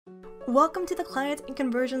Welcome to the Clients and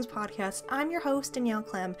Conversions Podcast. I'm your host, Danielle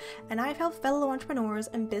Clem, and I've helped fellow entrepreneurs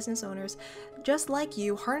and business owners just like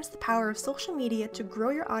you harness the power of social media to grow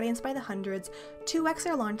your audience by the hundreds, 2x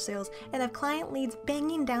their launch sales, and have client leads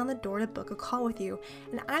banging down the door to book a call with you.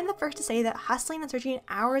 And I'm the first to say that hustling and searching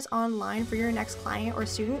hours online for your next client or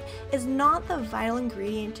student is not the vital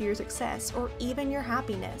ingredient to your success or even your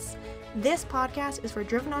happiness. This podcast is for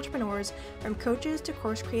driven entrepreneurs, from coaches to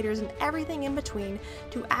course creators and everything in between,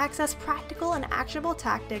 to access practical and actionable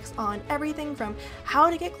tactics on everything from how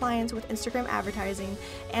to get clients with Instagram advertising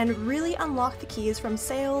and really unlock the keys from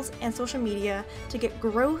sales and social media to get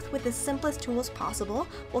growth with the simplest tools possible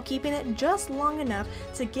while keeping it just long enough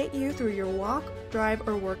to get you through your walk, drive,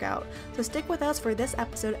 or workout. So stick with us for this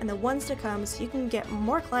episode and the ones to come so you can get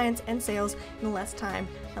more clients and sales in less time.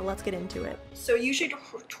 Now let's get into it. So usually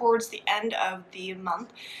towards the end of the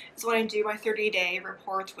month is when I do my 30-day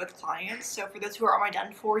reports with clients. So for those who are on my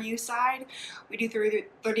done for you side, we do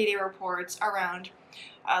 30-day reports around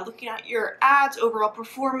looking at your ads overall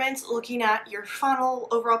performance, looking at your funnel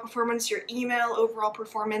overall performance, your email overall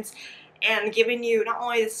performance, and giving you not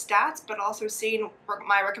only the stats but also seeing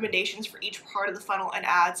my recommendations for each part of the funnel and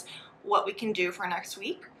ads, what we can do for next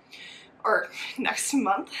week or next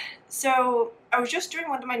month. So I was just doing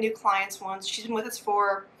one of my new clients once. She's been with us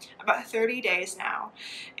for about 30 days now,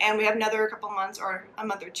 and we have another couple months or a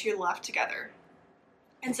month or two left together.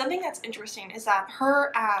 And something that's interesting is that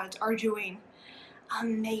her ads are doing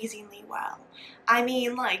amazingly well. I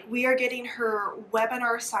mean, like, we are getting her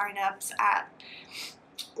webinar signups at,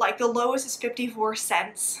 like, the lowest is 54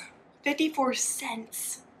 cents. 54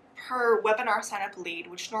 cents per webinar signup lead,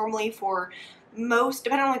 which normally for most,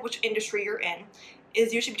 depending on like which industry you're in,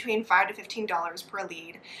 is usually between $5 to $15 per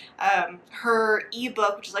lead. Her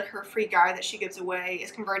ebook, which is like her free guide that she gives away,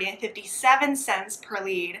 is converting at 57 cents per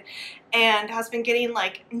lead and has been getting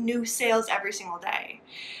like new sales every single day.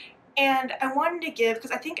 And I wanted to give,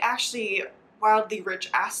 because I think actually Wildly Rich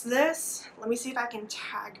asked this. Let me see if I can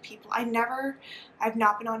tag people. I've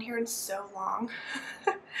not been on here in so long.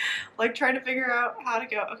 Like trying to figure out how to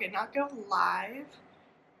go. Okay, not go live.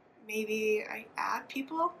 Maybe I add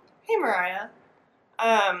people. Hey Mariah.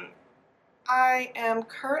 I am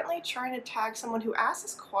currently trying to tag someone who asked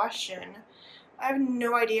this question. I have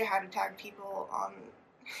no idea how to tag people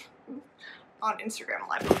on Instagram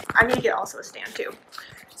Live. I need to get also a stand too.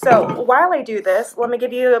 So while I do this, let me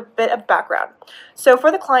give you a bit of background. So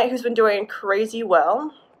for the client who's been doing crazy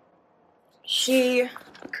well, she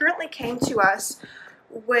currently came to us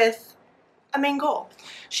with a main goal.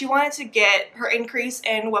 She wanted to get her increase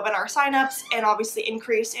in webinar signups and obviously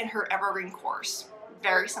increase in her Evergreen course.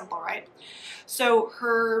 Very simple, right? So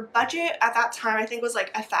her budget at that time, I think, was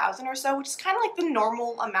like $1,000 or so, which is kind of like the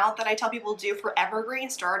normal amount that I tell people to do for Evergreen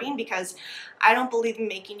starting, because I don't believe in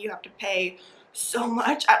making you have to pay so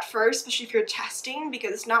much at first, especially if you're testing,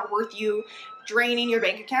 because it's not worth you draining your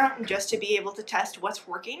bank account just to be able to test what's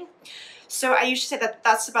working. So I usually say that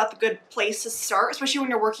that's about the good place to start, especially when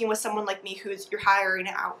you're working with someone like me who's you're hiring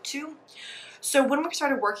out to. So when we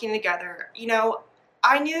started working together, you know,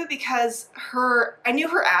 I knew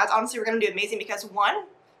her ads honestly were going to do amazing because, one,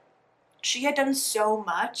 she had done so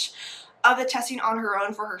much of the testing on her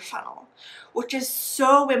own for her funnel, which is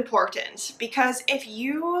so important, because if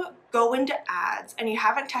you go into ads and you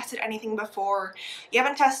haven't tested anything before, you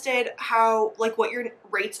haven't tested how, like, what your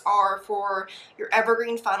rates are for your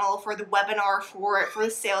Evergreen funnel, for the webinar, for the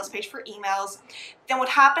sales page, for emails, then what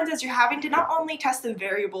happens is you're having to not only test the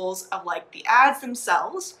variables of like the ads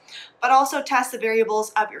themselves, but also test the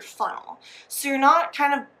variables of your funnel. So you're not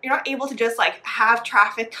able to just like have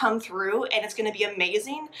traffic come through and it's going to be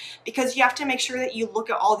amazing, because you have to make sure that you look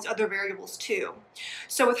at all these other variables too.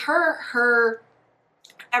 So with her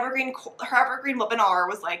Evergreen webinar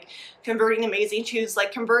was like converting amazing. She was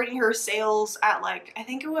like converting her sales at like, I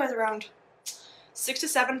think it was around 6 to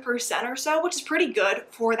 7% or so, which is pretty good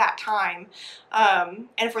for that time,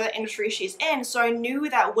 and for the industry she's in. So I knew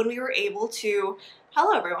that when we were able to,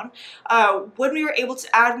 hello everyone, when we were able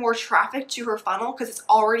to add more traffic to her funnel, because it's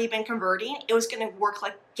already been converting, it was going to work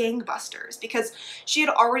like gangbusters, because she had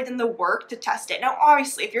already done the work to test it. Now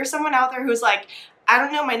obviously, if you're someone out there who's like, I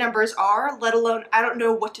don't know my numbers are, let alone I don't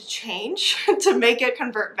know what to change to make it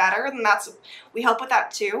convert better, then we help with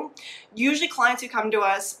that too. Usually clients who come to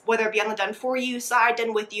us, whether it be on the done for you side,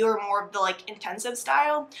 done with you, or more of the like intensive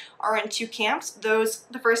style, are in two camps.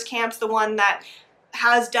 The first camp's the one that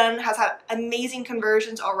has had amazing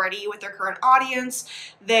conversions already with their current audience.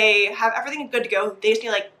 They have everything good to go. They just need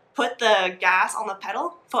to like put the gas on the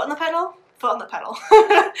pedal, foot on the pedal,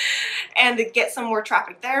 and to get some more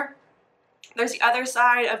traffic there. There's the other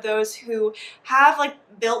side of those who have like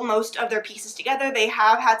built most of their pieces together. They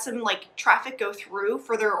have had some like traffic go through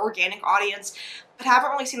for their organic audience, but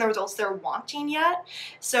haven't really seen the results they're wanting yet.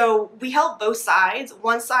 So we help both sides.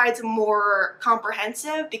 One side's more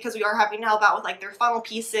comprehensive because we are having to help out with like their funnel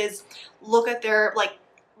pieces, look at their like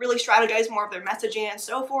really strategize more of their messaging and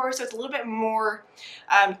so forth. So it's a little bit more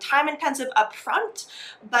time intensive up front,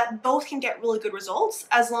 but both can get really good results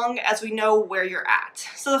as long as we know where you're at.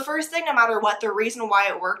 So the first thing, no matter what, the reason why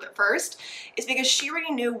it worked at first is because she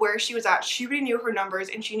already knew where she was at. She already knew her numbers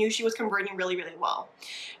and she knew she was converting really, really well.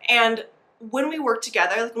 And when we worked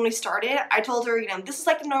together, like when we started, I told her, you know, this is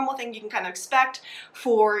like the normal thing you can kind of expect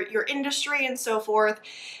for your industry and so forth.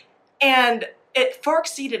 And it far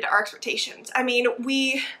exceeded our expectations. I mean,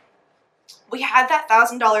 we had that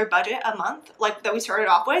 $1,000 budget a month, like that we started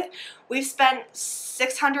off with. We've spent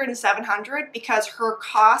 $600 and $700 because her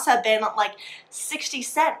costs have been like 60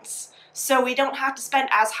 cents. So we don't have to spend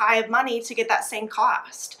as high of money to get that same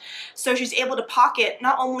cost. So she's able to pocket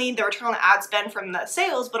not only the return on ad spend from the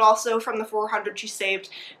sales, but also from the $400 she saved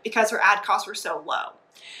because her ad costs were so low.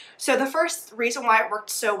 So the first reason why it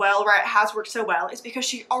worked so well, why it has worked so well, is because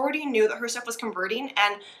she already knew that her stuff was converting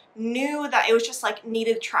and knew that it was just like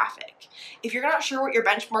needed traffic. If you're not sure what your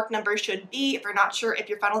benchmark numbers should be, if you're not sure if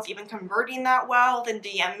your funnel's even converting that well, then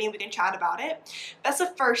DM me, we can chat about it. That's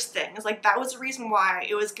the first thing, is like that was the reason why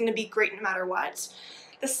it was gonna be great no matter what.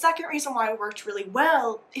 The second reason why it worked really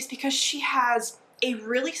well is because she has a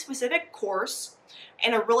really specific course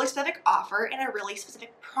and a really specific offer and a really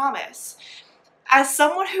specific promise. As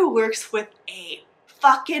someone who works with a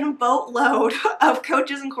fucking boatload of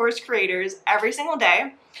coaches and course creators every single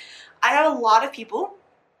day, I have a lot of people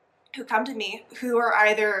who come to me who are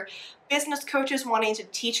either business coaches wanting to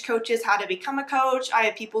teach coaches how to become a coach. I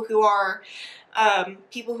have people who are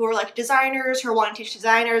like designers who are wanting to teach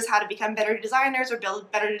designers how to become better designers or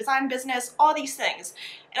build better design business, all these things.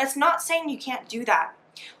 And it's not saying you can't do that,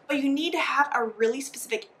 but you need to have a really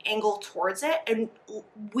specific angle towards it, and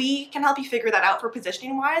we can help you figure that out for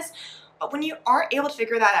positioning wise. But when you aren't able to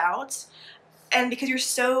figure that out, and because you're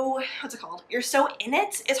so, you're so in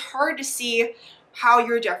it, it's hard to see how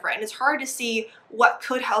you're different. It's hard to see what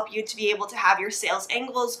could help you to be able to have your sales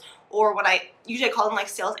angles, or what I usually call them like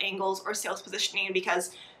sales angles or sales positioning,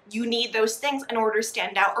 because you need those things in order to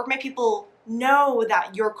stand out or make people know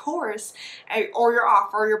that your course or your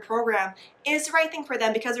offer or your program is the right thing for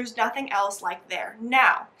them, because there's nothing else like there.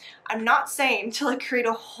 Now, I'm not saying to like create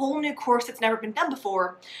a whole new course that's never been done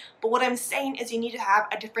before, but what I'm saying is you need to have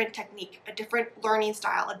a different technique, a different learning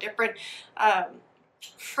style, a different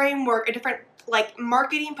framework, a different like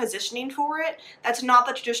marketing positioning for it. That's not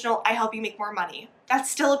the traditional I help you make more money. That's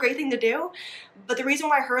still a great thing to do, but the reason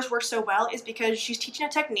why hers works so well is because she's teaching a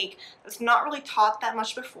technique that's not really taught that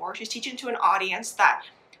much before. She's teaching to an audience that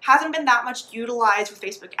hasn't been that much utilized with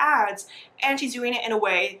Facebook ads, and she's doing it in a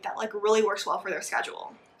way that like really works well for their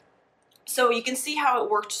schedule. So you can see how it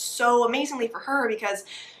worked so amazingly for her, because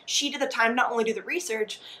she did the time not only do the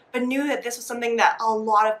research, but knew that this was something that a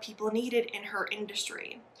lot of people needed in her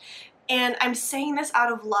industry. And I'm saying this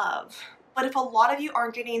out of love, but if a lot of you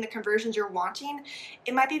aren't getting the conversions you're wanting,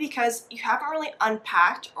 it might be because you haven't really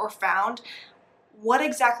unpacked or found what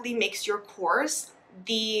exactly makes your course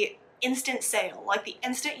the instant sale, like the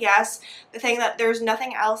instant yes, the thing that there's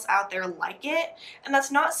nothing else out there like it. And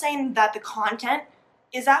that's not saying that the content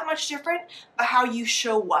is that much different, but how you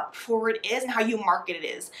show up for it is and how you market it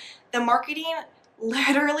is. The marketing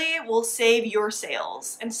literally will save your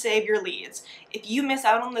sales and save your leads. If you miss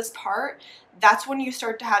out on this part, that's when you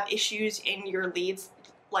start to have issues in your leads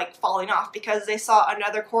like falling off, because they saw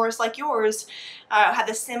another course like yours had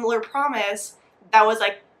a similar promise that was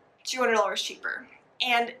like $200 cheaper.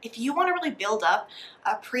 And if you want to really build up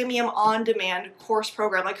a premium on-demand course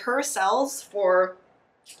program, like her sells for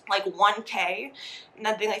like $1K and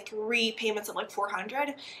then like 3 payments of like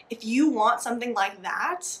 $400. If you want something like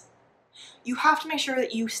that, you have to make sure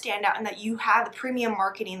that you stand out and that you have the premium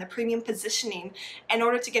marketing, the premium positioning, in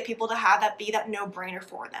order to get people to have that be that no-brainer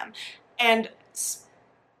for them. And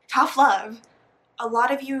tough love, a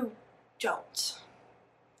lot of you don't.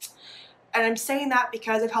 And I'm saying that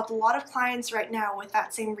because I've helped a lot of clients right now with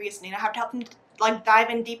that same reasoning. I have to help them like dive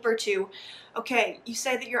in deeper to, okay, you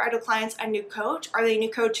say that your ideal client's a new coach. Are they a new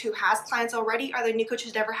coach who has clients already? Are they a new coach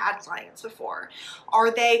who's never had clients before? Are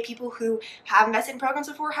they people who have invested in programs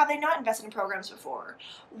before? Have they not invested in programs before?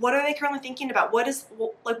 What are they currently thinking about? What is,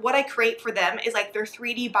 like what I create for them is like their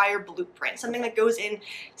 3D buyer blueprint, something that goes in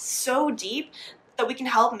so deep that we can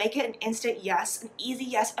help make it an instant yes, an easy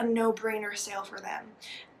yes, a no-brainer sale for them.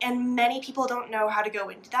 And many people don't know how to go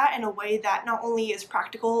into that in a way that not only is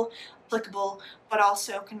practical clickable, but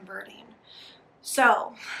also converting.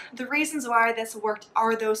 So the reasons why this worked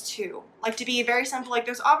are those two. Like, to be very simple, like,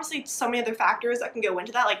 there's obviously so many other factors that can go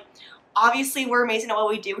into that. Like, obviously we're amazing at what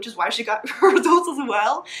we do, which is why she got her results as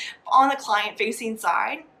well. But on the client facing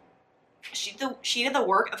side, she did the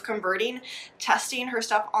work of converting, testing her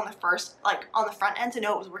stuff on the front end to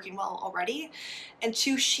know it was working well already. And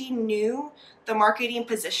two, she knew the marketing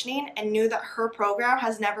positioning and knew that her program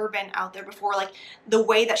has never been out there before. Like, the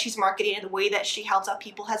way that she's marketing and the way that she helps out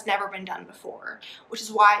people has never been done before, which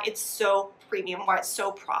is why it's so premium, why it's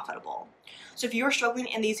so profitable. So if you're struggling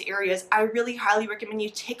in these areas, I really highly recommend you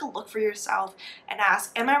take a look for yourself and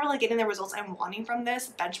ask, am I really getting the results I'm wanting from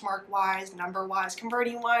this, benchmark-wise, number-wise,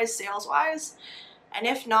 converting-wise, sales-wise? And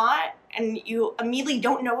if not, and you immediately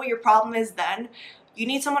don't know what your problem is, then you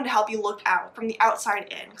need someone to help you look out from the outside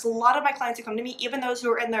in. Because a lot of my clients who come to me, even those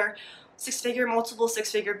who are in their six-figure, multiple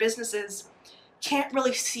six-figure businesses, can't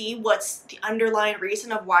really see what's the underlying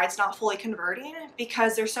reason of why it's not fully converting,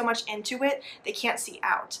 because there's so much into it they can't see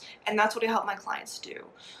out. And that's what I help my clients do.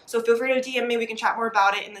 So feel free to DM me, we can chat more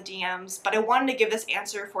about it in the DMs. But I wanted to give this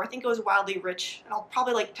answer for, I think it was Wildly Rich, and I'll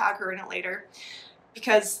probably like tag her in it later,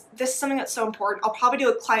 because this is something that's so important. I'll probably do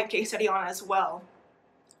a client case study on it as well.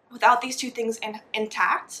 Without these two things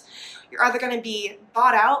intact, you're either going to be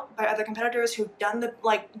bought out by other competitors who've done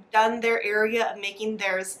their area of making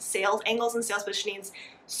their sales angles and sales positionings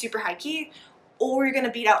super high key, or you're going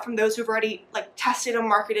to beat out from those who've already tested and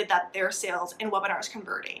marketed that their sales and webinars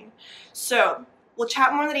converting. So we'll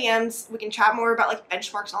chat more in the DMs. We can chat more about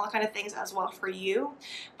benchmarks and all that kind of things as well for you.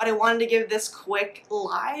 But I wanted to give this quick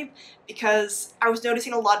live because I was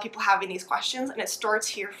noticing a lot of people having these questions, and it starts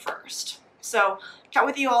here first. So chat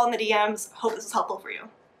with you all in the DMs. Hope this is helpful for you. Thank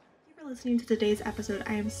you for listening to today's episode.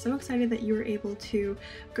 I am so excited that you were able to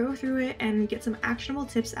go through it and get some actionable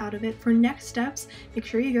tips out of it. For next steps, make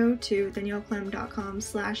sure you go to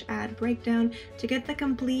danielleclem.com/ad breakdown to get the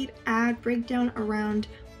complete ad breakdown around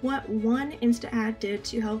what one Insta ad did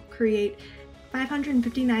to help create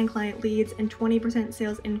 559 client leads and 20%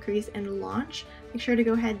 sales increase in launch. Make sure to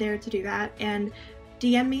go ahead there to do that, and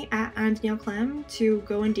DM me at @DanielleClem to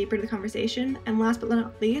go in deeper to the conversation. And last but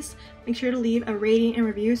not least, make sure to leave a rating and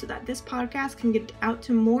review so that this podcast can get out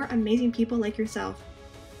to more amazing people like yourself.